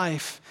my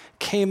life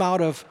came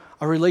out of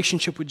a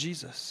relationship with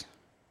Jesus.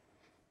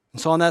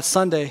 And so on that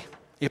Sunday,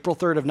 April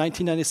 3rd of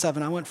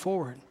 1997, I went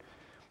forward.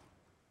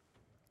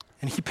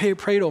 And he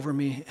prayed over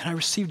me, and I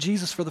received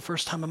Jesus for the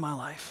first time in my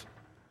life.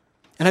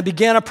 And I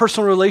began a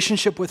personal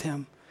relationship with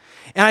him.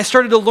 And I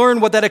started to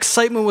learn what that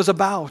excitement was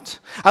about.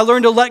 I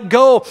learned to let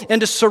go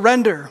and to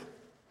surrender.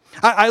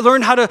 I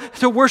learned how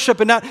to worship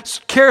and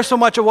not care so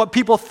much of what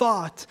people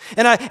thought.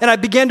 And I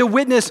began to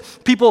witness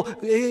people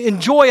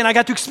enjoy, and I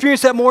got to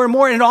experience that more and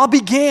more. And it all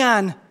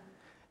began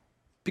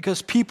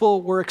because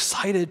people were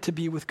excited to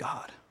be with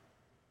God.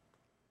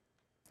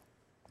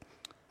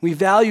 We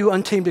value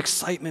untamed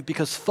excitement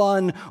because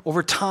fun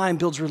over time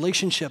builds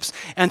relationships.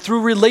 And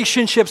through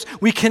relationships,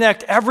 we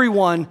connect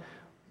everyone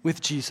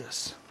with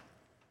Jesus.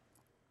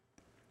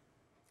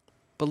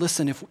 But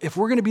listen, if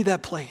we're going to be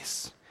that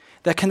place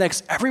that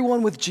connects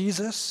everyone with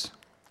Jesus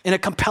in a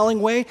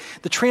compelling way,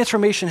 the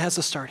transformation has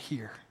to start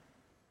here,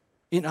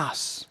 in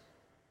us.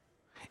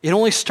 It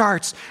only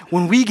starts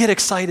when we get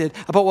excited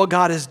about what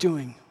God is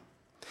doing.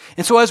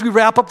 And so as we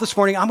wrap up this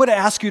morning, I'm going to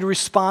ask you to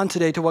respond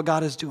today to what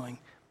God is doing.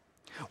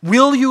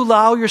 Will you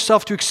allow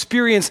yourself to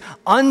experience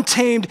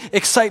untamed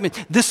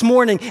excitement this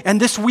morning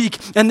and this week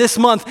and this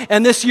month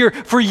and this year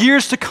for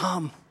years to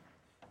come?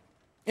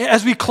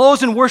 As we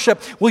close in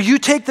worship, will you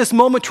take this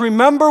moment to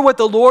remember what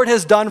the Lord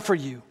has done for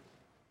you?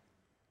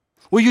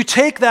 Will you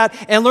take that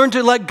and learn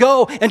to let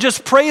go and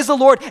just praise the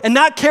Lord and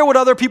not care what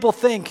other people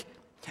think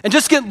and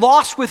just get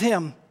lost with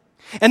Him?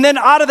 And then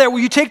out of there, will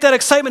you take that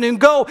excitement and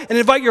go and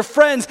invite your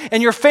friends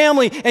and your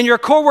family and your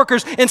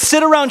coworkers and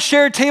sit around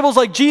shared tables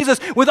like Jesus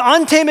with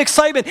untamed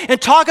excitement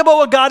and talk about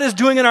what God is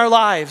doing in our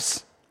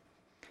lives?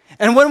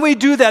 And when we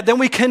do that, then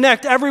we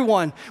connect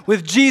everyone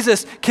with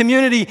Jesus,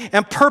 community,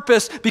 and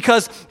purpose,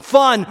 because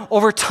fun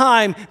over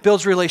time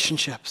builds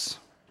relationships.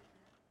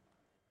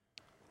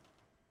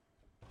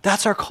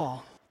 That's our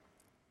call.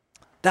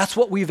 That's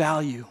what we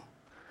value.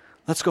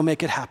 Let's go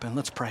make it happen.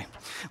 Let's pray.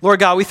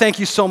 Lord God, we thank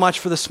you so much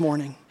for this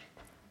morning.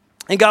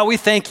 And God, we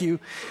thank you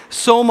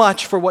so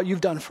much for what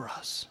you've done for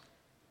us.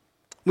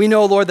 We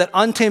know, Lord, that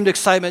untamed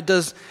excitement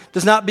does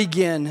not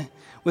begin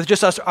with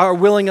just us, our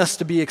willingness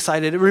to be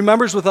excited. It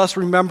remembers with us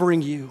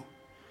remembering you,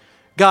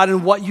 God,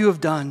 and what you have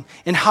done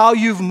and how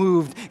you've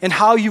moved and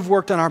how you've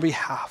worked on our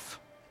behalf.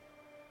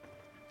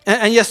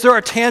 And yes, there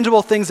are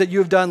tangible things that you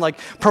have done, like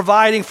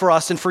providing for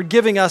us and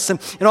forgiving us and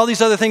all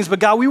these other things. But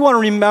God, we want to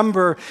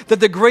remember that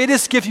the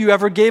greatest gift you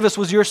ever gave us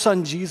was your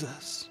son,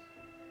 Jesus.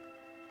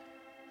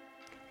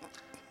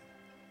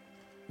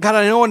 God,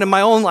 I know in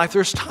my own life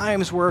there's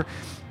times where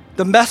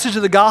the message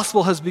of the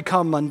gospel has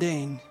become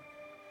mundane,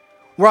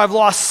 where I've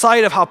lost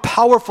sight of how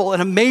powerful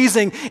and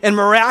amazing and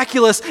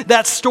miraculous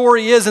that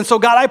story is. And so,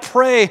 God, I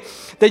pray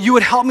that you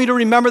would help me to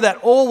remember that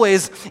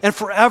always and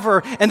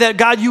forever, and that,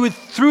 God, you would,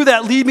 through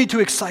that, lead me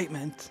to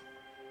excitement.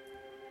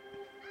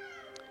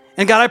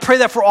 And God, I pray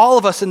that for all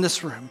of us in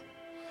this room,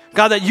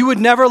 God, that you would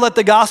never let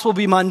the gospel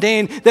be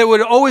mundane, that it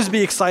would always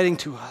be exciting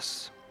to us.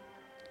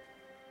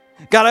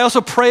 God, I also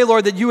pray,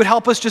 Lord, that you would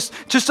help us just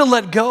to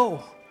let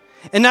go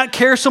and not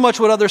care so much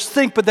what others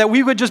think, but that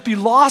we would just be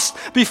lost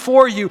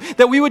before you,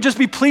 that we would just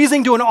be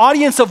pleasing to an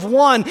audience of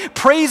one,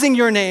 praising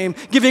your name,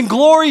 giving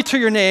glory to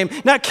your name,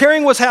 not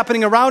caring what's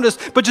happening around us,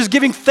 but just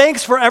giving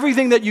thanks for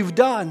everything that you've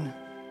done.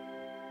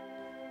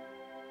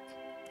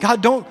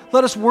 God, don't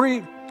let us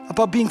worry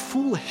about being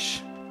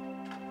foolish.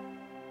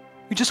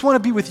 We just want to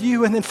be with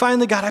you. And then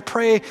finally, God, I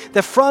pray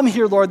that from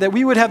here, Lord, that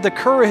we would have the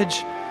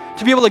courage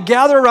to be able to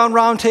gather around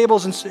round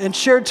tables and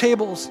shared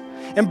tables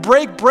and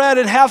break bread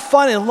and have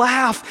fun and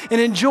laugh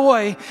and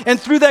enjoy. And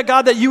through that,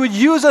 God, that you would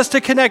use us to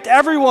connect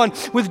everyone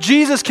with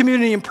Jesus,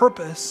 community, and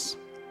purpose.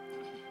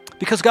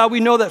 Because, God, we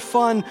know that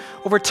fun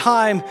over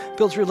time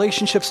builds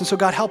relationships. And so,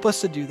 God, help us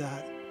to do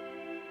that.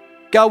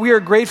 God, we are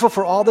grateful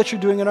for all that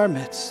you're doing in our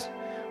midst.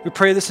 We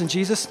pray this in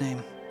Jesus'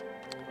 name.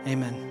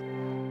 Amen.